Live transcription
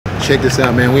check this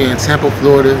out, man. We in Tampa,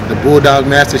 Florida, the Bulldog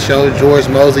Master Show. George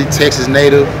Mosley, Texas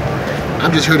native.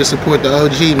 I'm just here to support the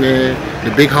OG, man.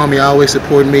 The big homie always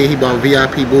supporting me. He bought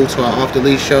VIP boots to our Off the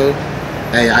Leash show.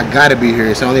 Hey, I gotta be here.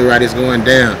 It's the only right it's going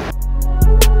down.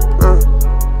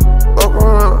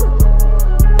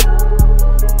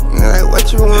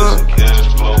 What you want?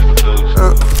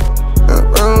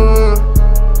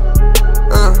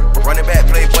 Run it back,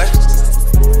 playboy.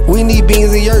 We need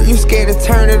beans and yurt, you scared to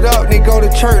turn it up, then go to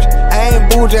church. I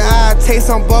ain't boojin', I take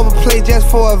some bubble play just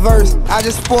for a verse. I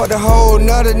just sport a whole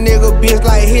nother nigga bitch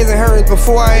like his and hers.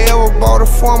 Before I ever bought a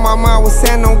form, my mind was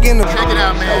saying on getting a. Check it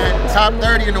out, man. Top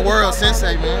 30 in the world,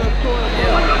 Sensei, man.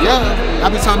 Yeah. I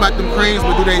be talking about them creams,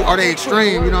 but are they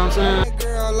extreme, you know what I'm saying?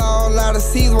 A lot of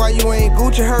C's why you ain't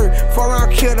Gucci hurt. 4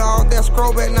 round killed all that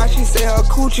scroll back, now she say her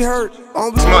coochie hurt. 6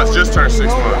 months, just turned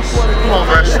 6 months. Come on,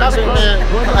 man.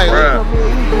 Hey,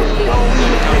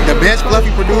 the best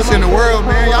fluffy producer in the world,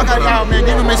 man. Y'all got it out, man.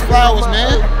 Give him his flowers,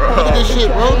 man. Look at this shit,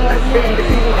 bro.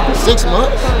 6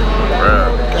 months?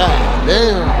 Bruh. God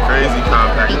damn. Crazy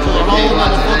compact. It's a whole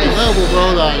other fucking level,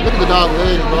 bro. Like, look at the dog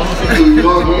legs, bro.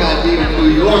 Look at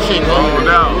this shit, bro. No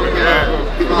doubt, yeah.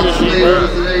 Look at this shit,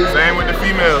 bro. Same with the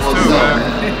females, too, man.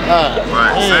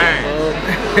 Right, same.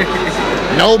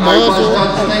 No muzzle.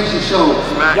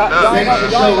 Smacked up. Look at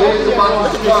this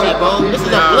shit, bro. This is a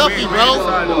fluffy, bro.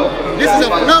 This is a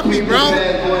fluffy, bro.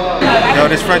 Yo,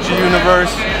 this Frenchie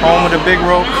Universe, home of the big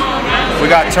ropes. We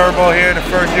got Turbo here, the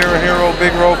first year hero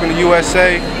big rope in the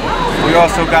USA. We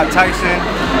also got Tyson,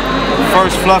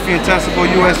 first fluffy and testicle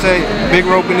USA, big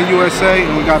rope in the USA,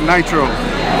 and we got Nitro.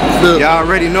 Y'all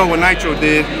already know what Nitro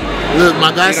did. Look,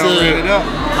 my guy said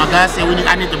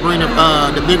I need to bring the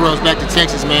big ropes back to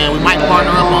Texas, man. We might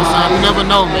partner up on something. You never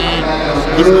know, man.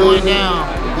 It's going down.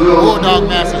 Bulldog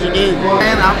Masters, you did.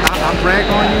 Man, I brag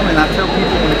on you and I tell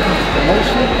people when it comes to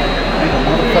promotion.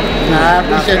 Nah, I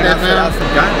appreciate that, man. I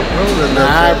forgot it, bro.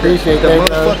 I appreciate the that,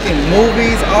 motherfucking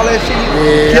movies, all that shit.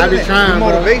 Yeah, I be trying,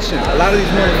 bro. Motivation. A lot of these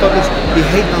motherfuckers be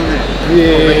hating on that.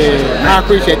 Yeah, I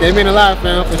appreciate that. It mean a lot,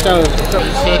 fam, for sure.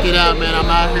 Check it out, man. I'm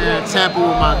out here in Tampa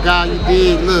with my guy. You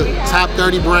dig? Look, top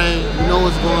 30 brain. You know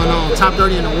what's going on. Top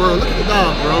 30 in the world. Look at the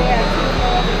dog, bro.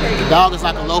 The dog is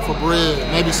like a loaf of bread,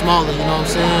 maybe smaller. You know what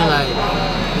I'm saying? Like,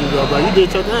 here you go, bro. You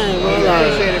did your thing, bro.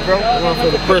 Like, appreciate it, bro. Going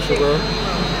for the pressure, bro.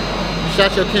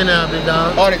 Shout your kin out, big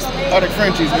dog. Arctic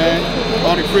Frenchies, man.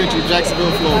 Arctic Frenchies,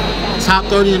 Jacksonville, Florida. Top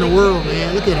 30 in the world,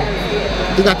 man. Look at him.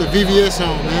 He got the VVS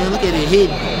on, man. Look at it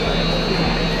hidden.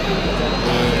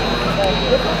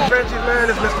 Frenchies,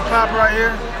 man. This is Mr. Pop right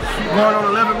here. Going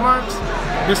on 11 months.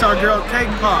 This our girl,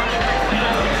 Cake Pop.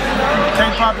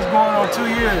 Cake Pop is going on 2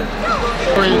 years.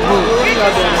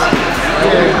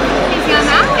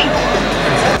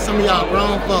 Some of y'all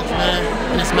grown folks, man.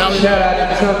 And it's Maui.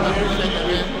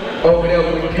 Over there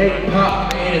with Cake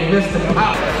Pop and Mr.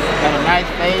 Pop. Got a nice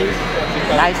face,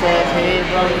 nice ass head,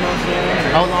 bro, you know what I'm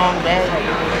saying? No long back.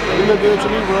 You look good to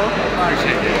me, bro.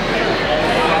 Appreciate it.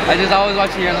 I just always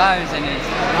watching your lives and it's...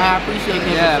 I appreciate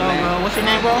that, yeah, bro. What's your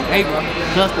name, bro? Hey, bro.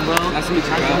 Justin, bro. Nice to meet you,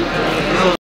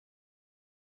 bro.